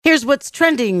here's what's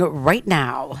trending right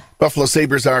now. Buffalo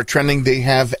Sabres are trending. They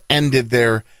have ended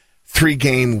their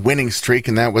 3-game winning streak,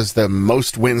 and that was the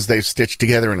most wins they've stitched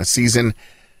together in a season.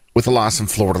 With a loss in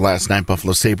Florida last night,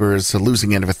 Buffalo Sabres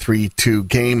losing end of a 3-2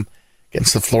 game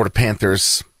against the Florida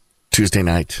Panthers Tuesday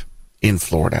night in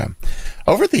Florida.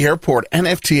 Over at the airport,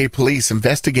 NFTA police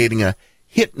investigating a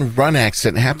hit-and-run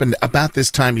accident happened about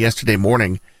this time yesterday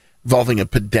morning involving a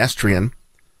pedestrian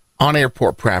on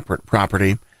airport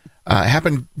property.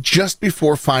 Happened just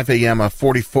before 5 a.m. A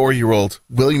 44-year-old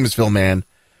Williamsville man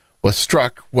was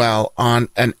struck while on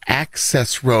an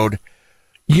access road.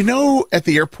 You know, at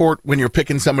the airport when you're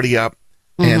picking somebody up,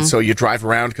 and so you drive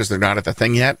around because they're not at the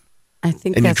thing yet. I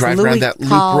think and that's you drive Louis around that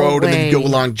loop road, and then you go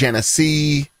along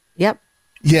Genesee. Yep.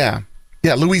 Yeah,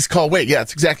 Louise Call Way. Yeah,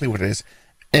 that's exactly what it is.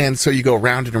 And so you go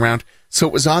around and around. So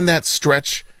it was on that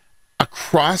stretch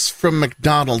across from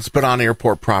McDonald's, but on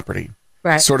airport property.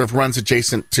 Right. Sort of runs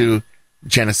adjacent to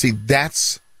Genesee.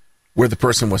 That's where the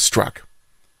person was struck.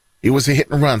 It was a hit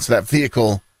and run, so that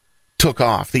vehicle took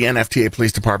off. The NFTA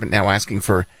Police Department now asking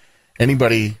for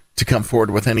anybody to come forward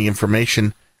with any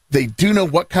information. They do know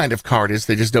what kind of car it is.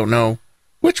 They just don't know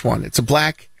which one. It's a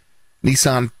black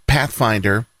Nissan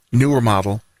Pathfinder, newer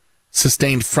model,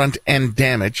 sustained front end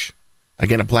damage.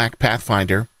 Again, a black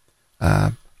Pathfinder,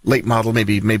 late model,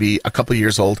 maybe a couple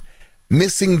years old,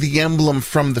 missing the emblem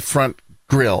from the front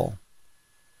grille.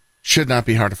 Should not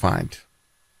be hard to find.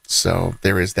 So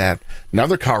there is that.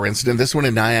 Another car incident, this one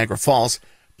in Niagara Falls.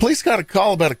 Police got a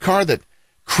call about a car that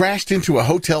crashed into a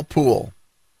hotel pool,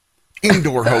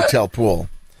 indoor hotel pool.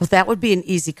 Well, that would be an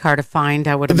easy car to find,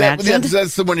 I would imagine.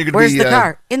 That's the one you're going to be... Where's the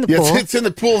car? In the pool. It's in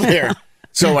the pool there.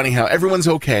 So anyhow, everyone's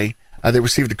okay. They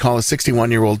received a call. A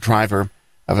 61-year-old driver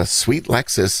of a sweet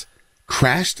Lexus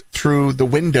crashed through the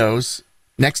windows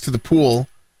next to the pool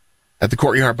at the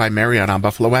Courtyard by Marriott on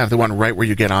Buffalo Ave, the one right where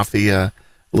you get off the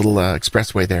little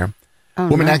expressway there. Oh,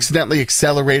 Woman accidentally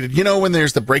accelerated. You know when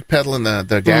there's the brake pedal and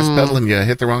the gas pedal and you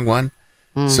hit the wrong one?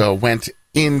 So went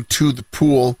into the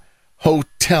pool.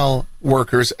 Hotel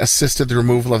workers assisted the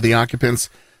removal of the occupants.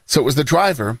 So it was the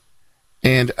driver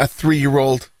and a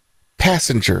 3-year-old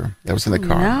passenger that was in the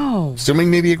car. No.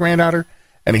 Assuming maybe a granddaughter.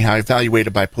 Anyhow,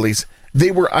 evaluated by police. They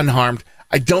were unharmed.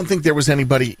 I don't think there was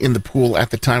anybody in the pool at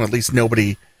the time. At least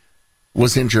nobody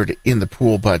was injured in the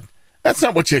pool, but that's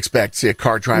not what you expect. See a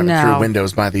car driving through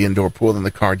windows by the indoor pool, and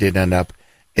the car did end up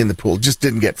in the pool. Just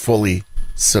didn't get fully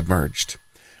submerged.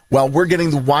 Well, we're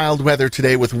getting the wild weather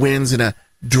today with winds and a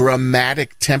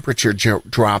dramatic temperature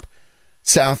drop.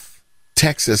 South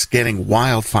Texas getting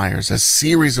wildfires, a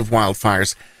series of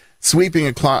wildfires sweeping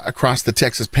across the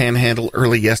Texas Panhandle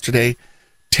early yesterday.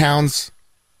 Towns,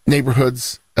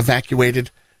 neighborhoods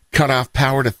evacuated, cut off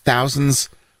power to thousands.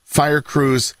 Fire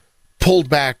crews pulled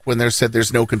back when they said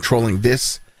there's no controlling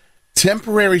this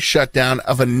temporary shutdown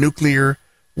of a nuclear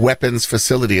weapons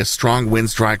facility. A strong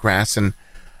winds, dry grass, and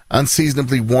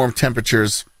unseasonably warm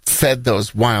temperatures fed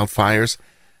those wildfires.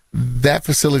 That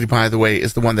facility, by the way,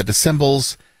 is the one that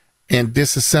assembles and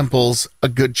disassembles a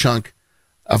good chunk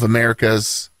of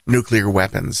America's nuclear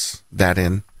weapons. That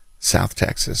in South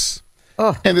Texas.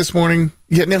 Oh. And this morning,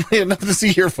 nothing to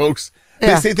see here, folks.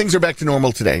 They say things are back to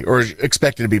normal today, or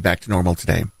expected to be back to normal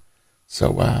today.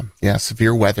 So,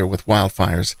 severe weather with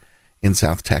wildfires in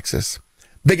South Texas.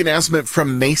 Big announcement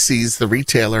from Macy's, the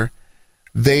retailer.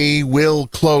 They will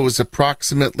close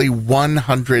approximately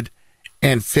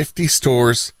 150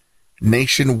 stores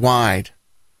nationwide.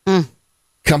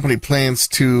 Company plans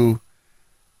to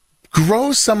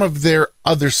grow some of their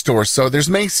other stores. So there's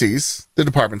Macy's, the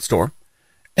department store,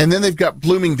 and then they've got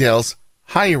Bloomingdale's,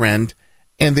 higher end,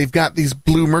 and they've got these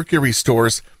Blue Mercury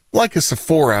stores like a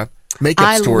Sephora,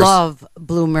 makeup stores. I love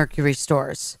Blue Mercury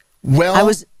stores. Well,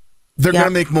 they're going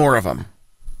to make more of them.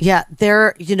 Yeah,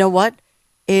 you know what?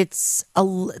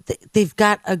 They've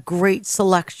got a great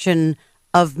selection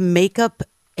of makeup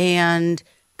and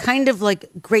kind of like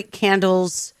great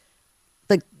candles,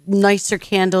 like nicer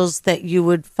candles that you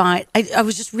would find. I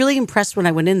was just really impressed when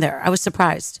I went in there. I was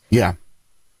surprised. Yeah.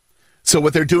 So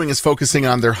what they're doing is focusing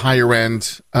on their higher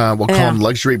end, we'll call them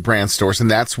luxury brand stores, and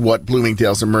that's what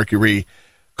Bloomingdale's and Mercury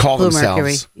call themselves.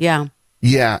 Mercury, yeah.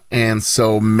 Yeah, and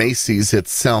so Macy's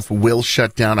itself will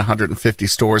shut down 150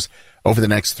 stores over the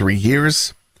next 3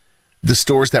 years. The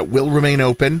stores that will remain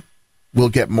open will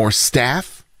get more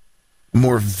staff,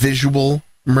 more visual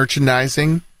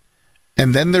merchandising,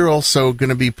 and then they're also going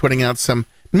to be putting out some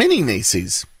mini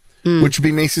Macy's, which would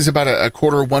be Macy's about a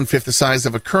quarter or one-fifth the size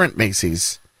of a current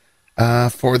Macy's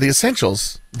for the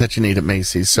essentials that you need at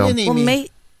Macy's. So, Macy's,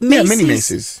 mini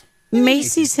Macy's.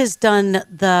 Macy's has done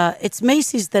it's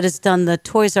Macy's that has done the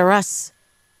Toys R Us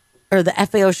or the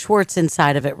FAO Schwartz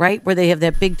inside of it, right? Where they have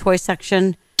that big toy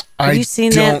section. Have you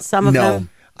seen that? Some of them.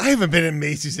 I haven't been in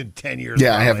Macy's in 10 years.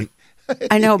 Yeah, I haven't.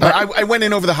 I know, but I went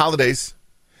in over the holidays.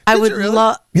 I would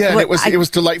love. Yeah, and it was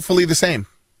delightfully the same.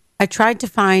 I tried to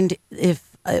find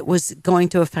if it was going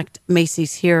to affect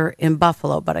Macy's here in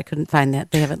Buffalo, but I couldn't find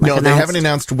that. They haven't. They haven't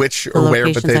announced which or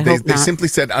where, but they simply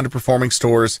said underperforming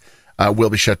stores will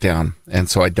be shut down, and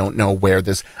so I don't know where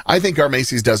this. I think our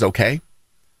Macy's does okay.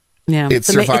 Yeah, it's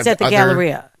at the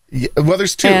Galleria. Yeah, well,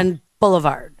 there's two and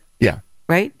Boulevard. Yeah,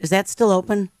 right. Is that still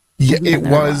open? Yeah, it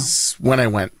was when I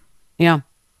went. Yeah.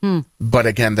 But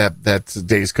again, that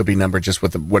days could be numbered just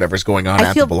with whatever's going on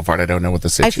at the Boulevard. I don't know what the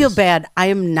situation is. I feel bad. I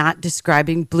am not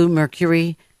describing Blue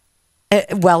Mercury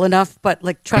well enough, but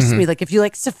trust me, if you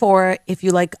like Sephora, if you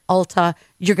like Ulta,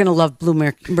 you're going to love Blue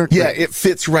Mercury. Yeah, it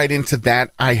fits right into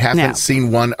that. I haven't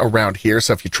seen one around here,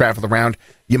 so if you travel around,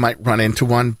 you might run into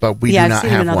one, but we do not have one. I've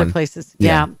seen them in other places.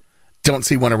 Yeah. Don't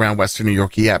see one around Western New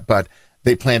York yet, but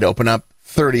they plan to open up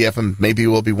 30 of them. Maybe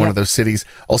we'll be one of those cities.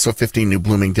 Also 15 new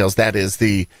Bloomingdale's. That is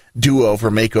the do-over,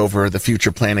 makeover, the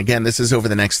future plan. Again, this is over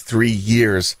the next 3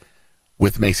 years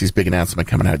with Macy's big announcement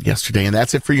coming out yesterday. And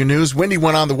that's it for your news. Windy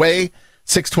one on the way.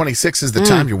 6:26 is the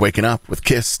time you're waking up with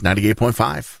KISS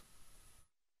 98.5.